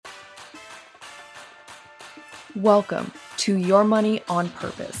Welcome to Your Money on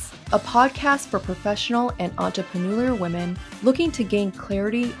Purpose, a podcast for professional and entrepreneurial women looking to gain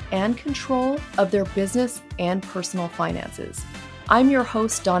clarity and control of their business and personal finances. I'm your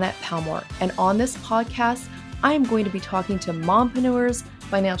host, Dawnette Palmore, and on this podcast, I am going to be talking to mompreneurs,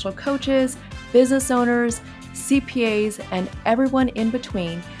 financial coaches, business owners, CPAs, and everyone in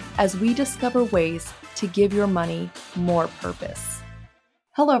between as we discover ways to give your money more purpose.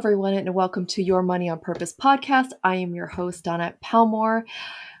 Hello, everyone, and welcome to Your Money on Purpose podcast. I am your host, Dawnette Palmore.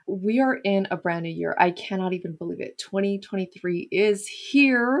 We are in a brand new year. I cannot even believe it. 2023 is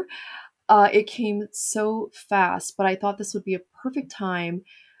here. It came so fast, but I thought this would be a perfect time.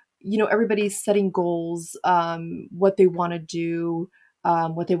 You know, everybody's setting goals, what they want to do,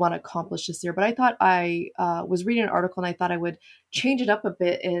 what they want to accomplish this year. But I thought I was reading an article and I thought I would change it up a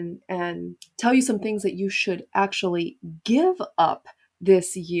bit and tell you some things that you should actually give up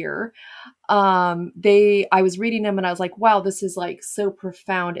this year. I was reading them and I was like, wow, this is like so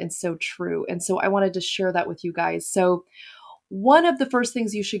profound and so true. And so I wanted to share that with you guys. So one of the first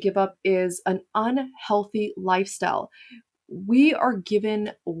things you should give up is an unhealthy lifestyle. We are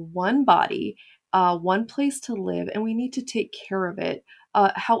given one body, one place to live, and we need to take care of it.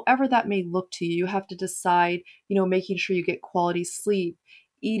 However that may look to you, you have to decide, making sure you get quality sleep,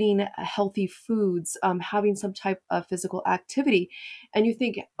 eating healthy foods, having some type of physical activity. And you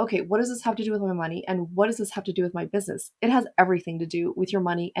think, okay, what does this have to do with my money? And what does this have to do with my business? It has everything to do with your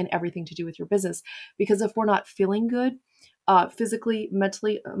money and everything to do with your business. Because if we're not feeling good, physically,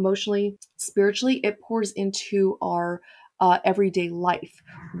 mentally, emotionally, spiritually, it pours into our everyday life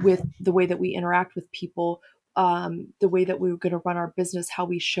with the way that we interact with people, the way that we're going to run our business, how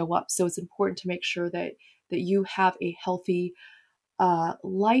we show up. So it's important to make sure that you have a healthy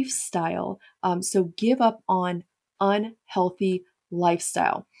lifestyle. So give up on unhealthy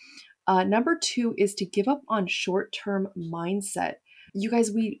lifestyle. Number two is to give up on short-term mindset. You guys,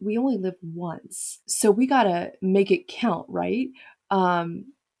 we only live once, so we gotta make it count, right?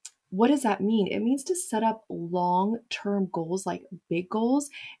 What does that mean? It means to set up long-term goals, like big goals,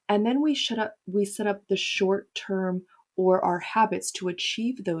 and then we set up the short-term or our habits to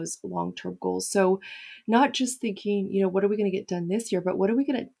achieve those long-term goals. So not just thinking, what are we going to get done this year, but what are we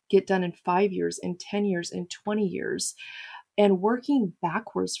going to get done in 5 years, in 10 years, in 20 years? And working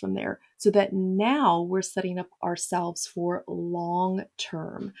backwards from there so that now we're setting up ourselves for long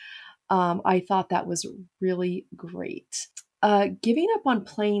term. I thought that was really great. Giving up on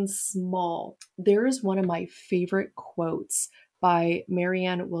playing small. There is one of my favorite quotes by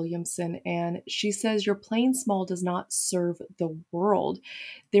Marianne Williamson, and she says, "Your playing small does not serve the world.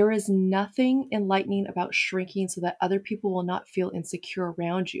 There is nothing enlightening about shrinking so that other people will not feel insecure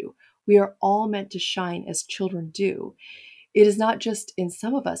around you. We are all meant to shine as children do. It is not just in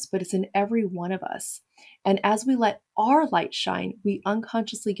some of us, but it's in every one of us. And as we let our light shine, we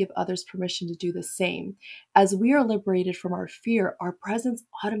unconsciously give others permission to do the same. As we are liberated from our fear, our presence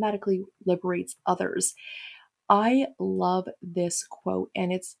automatically liberates others." I love this quote,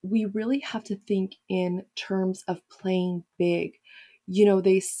 and we really have to think in terms of playing big.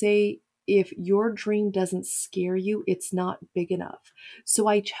 They say if your dream doesn't scare you, it's not big enough. So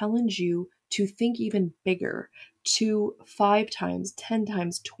I challenge you to think even bigger, to 5 times, 10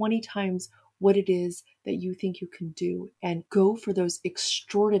 times, 20 times what it is that you think you can do, and go for those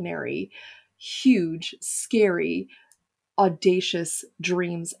extraordinary, huge, scary, audacious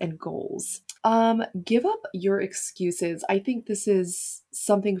dreams and goals. Give up your excuses. I think this is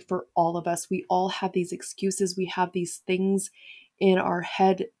something for all of us. We all have these excuses. We have these things in our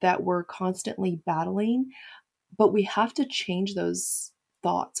head that we're constantly battling, but we have to change those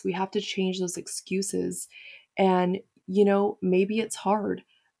thoughts. We have to change those excuses. And, maybe it's hard.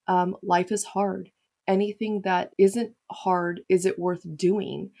 Life is hard. Anything that isn't hard, is it worth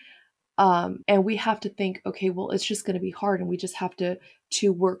doing? And we have to think, okay, well, it's just going to be hard, and we just have to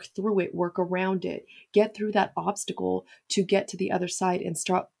work through it, work around it, get through that obstacle to get to the other side, and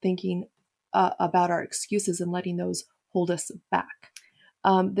start thinking about our excuses and letting those hold us back.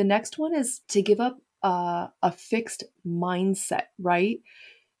 The next one is to give up a fixed mindset, right?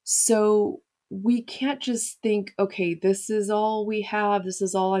 So we can't just think, okay, this is all we have, this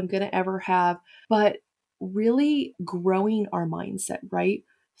is all I'm going to ever have, but really growing our mindset, right?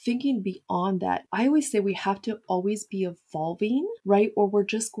 Thinking beyond that. I always say we have to always be evolving, right? Or we're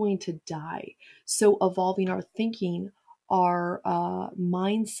just going to die. So evolving our thinking, our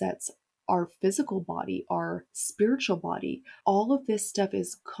mindsets, our physical body, our spiritual body. All of this stuff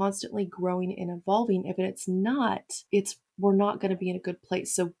is constantly growing and evolving. If it's not, we're not going to be in a good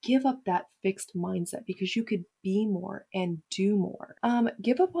place. So give up that fixed mindset because you could be more and do more.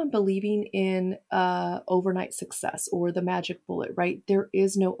 Give up on believing in overnight success or the magic bullet, right? There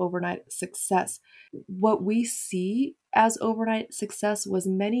is no overnight success. What we see as overnight success was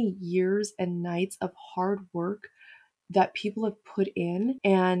many years and nights of hard work that people have put in,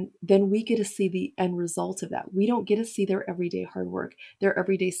 and then we get to see the end result of that. We don't get to see their everyday hard work, their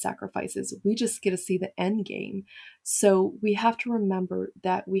everyday sacrifices. We just get to see the end game. So we have to remember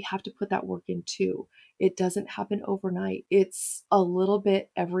that we have to put that work in too. It doesn't happen overnight. It's a little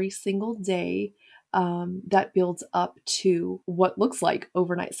bit every single day that builds up to what looks like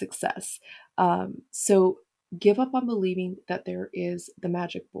overnight success. So give up on believing that there is the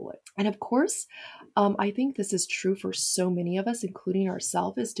magic bullet. And of course, I think this is true for so many of us, including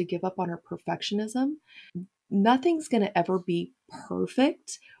ourselves, is to give up on our perfectionism. Nothing's going to ever be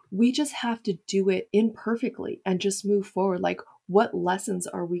perfect. We just have to do it imperfectly and just move forward. Like, what lessons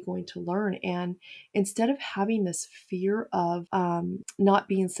are we going to learn? And instead of having this fear of not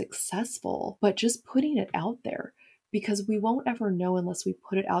being successful, but just putting it out there, because we won't ever know unless we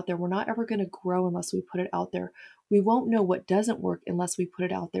put it out there. We're not ever going to grow unless we put it out there. We won't know what doesn't work unless we put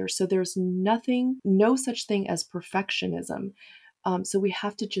it out there. So there's no such thing as perfectionism. So we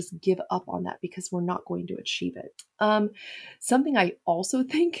have to just give up on that because we're not going to achieve it. Something I also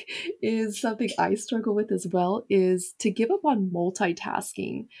think is something I struggle with as well is to give up on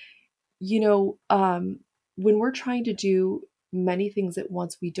multitasking. You know, when we're trying to do many things at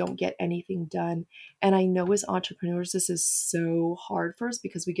once, we don't get anything done. And I know as entrepreneurs, this is so hard for us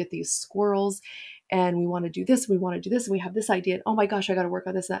because we get these squirrels and we want to do this, we want to do this, and we have this idea. And, oh my gosh, I got to work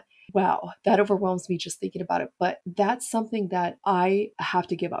on this, that. Wow, that overwhelms me just thinking about it. But that's something that I have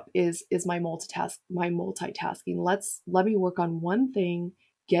to give up is my multitasking. Let me work on one thing,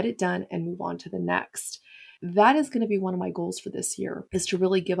 get it done, and move on to the next. That is going to be one of my goals for this year, is to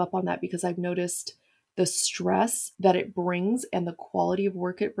really give up on that because I've noticed the stress that it brings and the quality of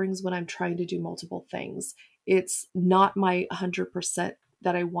work it brings when I'm trying to do multiple things. It's not my 100%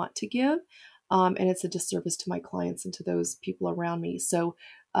 that I want to give. And it's a disservice to my clients and to those people around me. So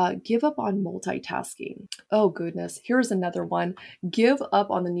give up on multitasking. Oh, goodness. Here's another one. Give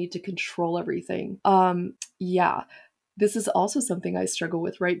up on the need to control everything. Yeah. This is also something I struggle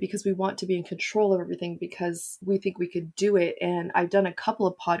with, right? Because we want to be in control of everything because we think we could do it. And I've done a couple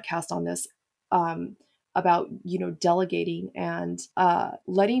of podcasts on this about, delegating and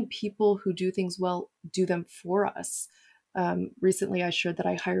letting people who do things well do them for us. Recently, I shared that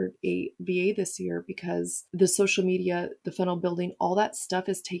I hired a VA this year because the social media, the funnel building, all that stuff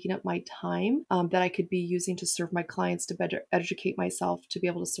is taking up my time that I could be using to serve my clients, to better educate myself, to be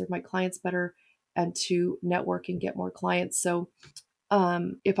able to serve my clients better, and to network and get more clients. So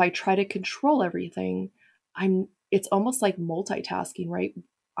if I try to control everything, it's almost like multitasking, right?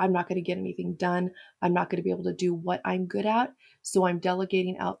 I'm not going to get anything done. I'm not going to be able to do what I'm good at. So I'm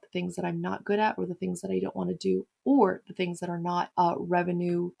delegating out the things that I'm not good at, or the things that I don't want to do, or the things that are not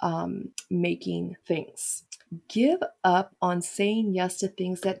revenue making things. Give up on saying yes to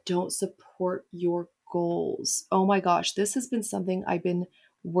things that don't support your goals. Oh my gosh, this has been something I've been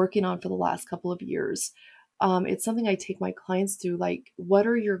working on for the last couple of years. It's something I take my clients through, like, what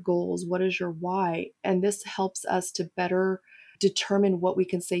are your goals? What is your why? And this helps us to better determine what we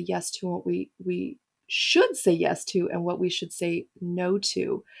can say yes to and what we should say yes to and what we should say no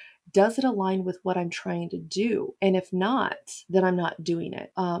to. Does it align with what I'm trying to do? And if not, then I'm not doing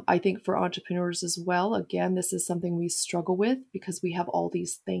it. I think for entrepreneurs as well, again, this is something we struggle with because we have all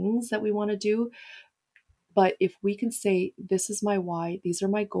these things that we want to do. But if we can say, this is my why, these are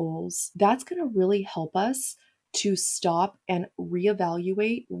my goals, that's going to really help us to stop and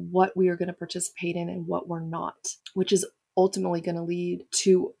reevaluate what we are going to participate in and what we're not, which is ultimately going to lead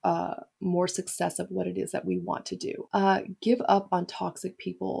to more success of what it is that we want to do. Give up on toxic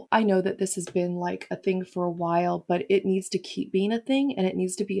people. I know that this has been like a thing for a while, but it needs to keep being a thing, and it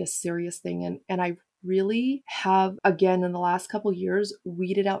needs to be a serious thing. And I really have, again, in the last couple years,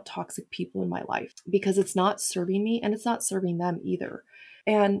 weeded out toxic people in my life because it's not serving me and it's not serving them either.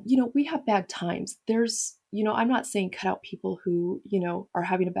 And, we have bad times. I'm not saying cut out people who, are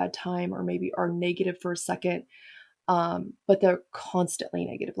having a bad time or maybe are negative for a second. But they're constantly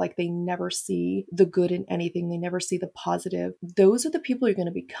negative. Like, they never see the good in anything. They never see the positive. Those are the people you're going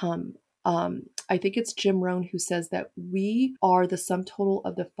to become. I think it's Jim Rohn who says that we are the sum total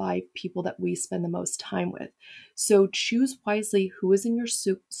of the 5 people that we spend the most time with. So choose wisely who is in your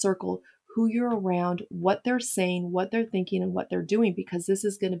circle, who you're around, what they're saying, what they're thinking, and what they're doing, because this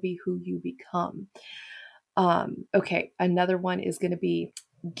is going to be who you become. Okay, another one is going to be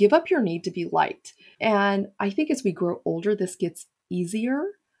give up your need to be liked. And I think as we grow older, this gets easier.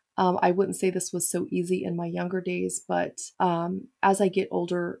 I wouldn't say this was so easy in my younger days, but as I get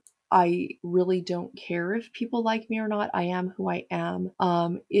older, I really don't care if people like me or not. I am who I am.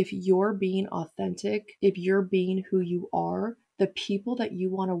 If you're being authentic, if you're being who you are, the people that you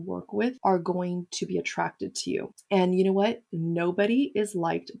want to work with are going to be attracted to you. And you know what? Nobody is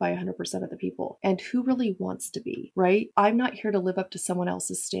liked by 100% of the people. And who really wants to be, right? I'm not here to live up to someone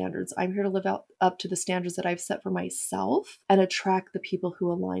else's standards. I'm here to live up to the standards that I've set for myself and attract the people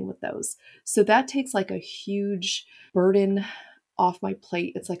who align with those. So that takes like a huge burden off my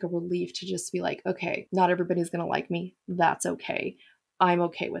plate. It's like a relief to just be like, okay, not everybody's going to like me. That's okay. I'm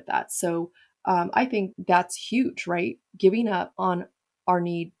okay with that. So I think that's huge, right? Giving up on our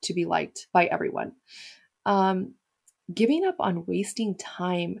need to be liked by everyone. Giving up on wasting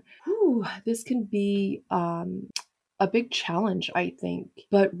time. Whew, this can be a big challenge, I think,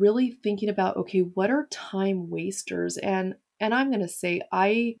 but really thinking about, okay, what are time wasters? And I'm going to say,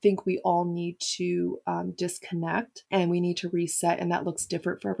 I think we all need to disconnect and we need to reset, and that looks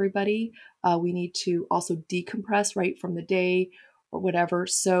different for everybody. We need to also decompress, right, from the day or whatever.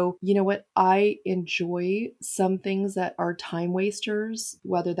 So, you know what? I enjoy some things that are time wasters,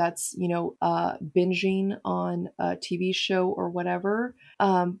 whether that's, binging on a TV show or whatever.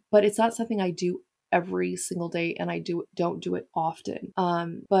 But it's not something I do every single day, and I don't do it often.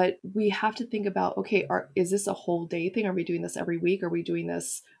 But we have to think about, okay, is this a whole day thing? Are we doing this every week? Are we doing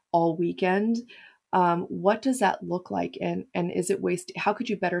this all weekend? What does that look like? And is it waste? How could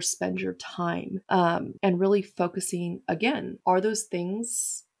you better spend your time? And really focusing again, are those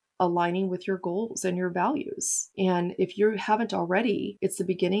things aligning with your goals and your values? And if you haven't already, it's the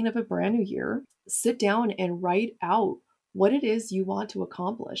beginning of a brand new year. Sit down and write out what it is you want to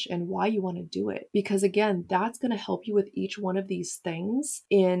accomplish and why you want to do it. Because again, that's going to help you with each one of these things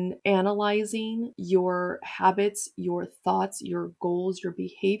in analyzing your habits, your thoughts, your goals, your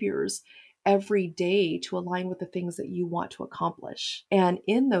behaviors every day to align with the things that you want to accomplish. And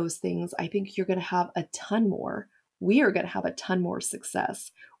in those things, I think you're going to have a ton more. We are going to have a ton more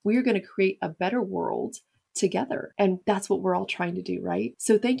success. We are going to create a better world together. And that's what we're all trying to do, right?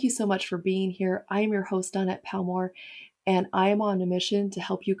 So thank you so much for being here. I am your host, Donette Palmore, and I am on a mission to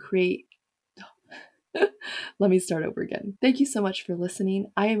help you create. Let me start over again. Thank you so much for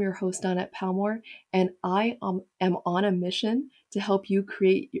listening. I am your host, Donette Palmore, and I am on a mission to help you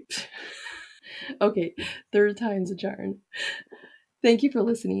create. Okay, third time's a charm. Thank you for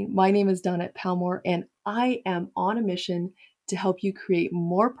listening. My name is Donette Palmore, and I am on a mission to help you create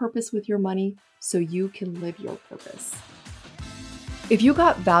more purpose with your money so you can live your purpose. If you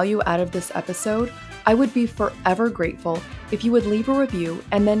got value out of this episode, I would be forever grateful if you would leave a review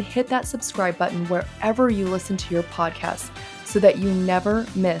and then hit that subscribe button wherever you listen to your podcast so that you never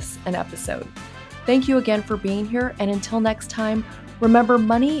miss an episode. Thank you again for being here, and until next time, remember,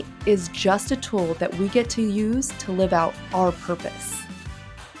 money is just a tool that we get to use to live out our purpose.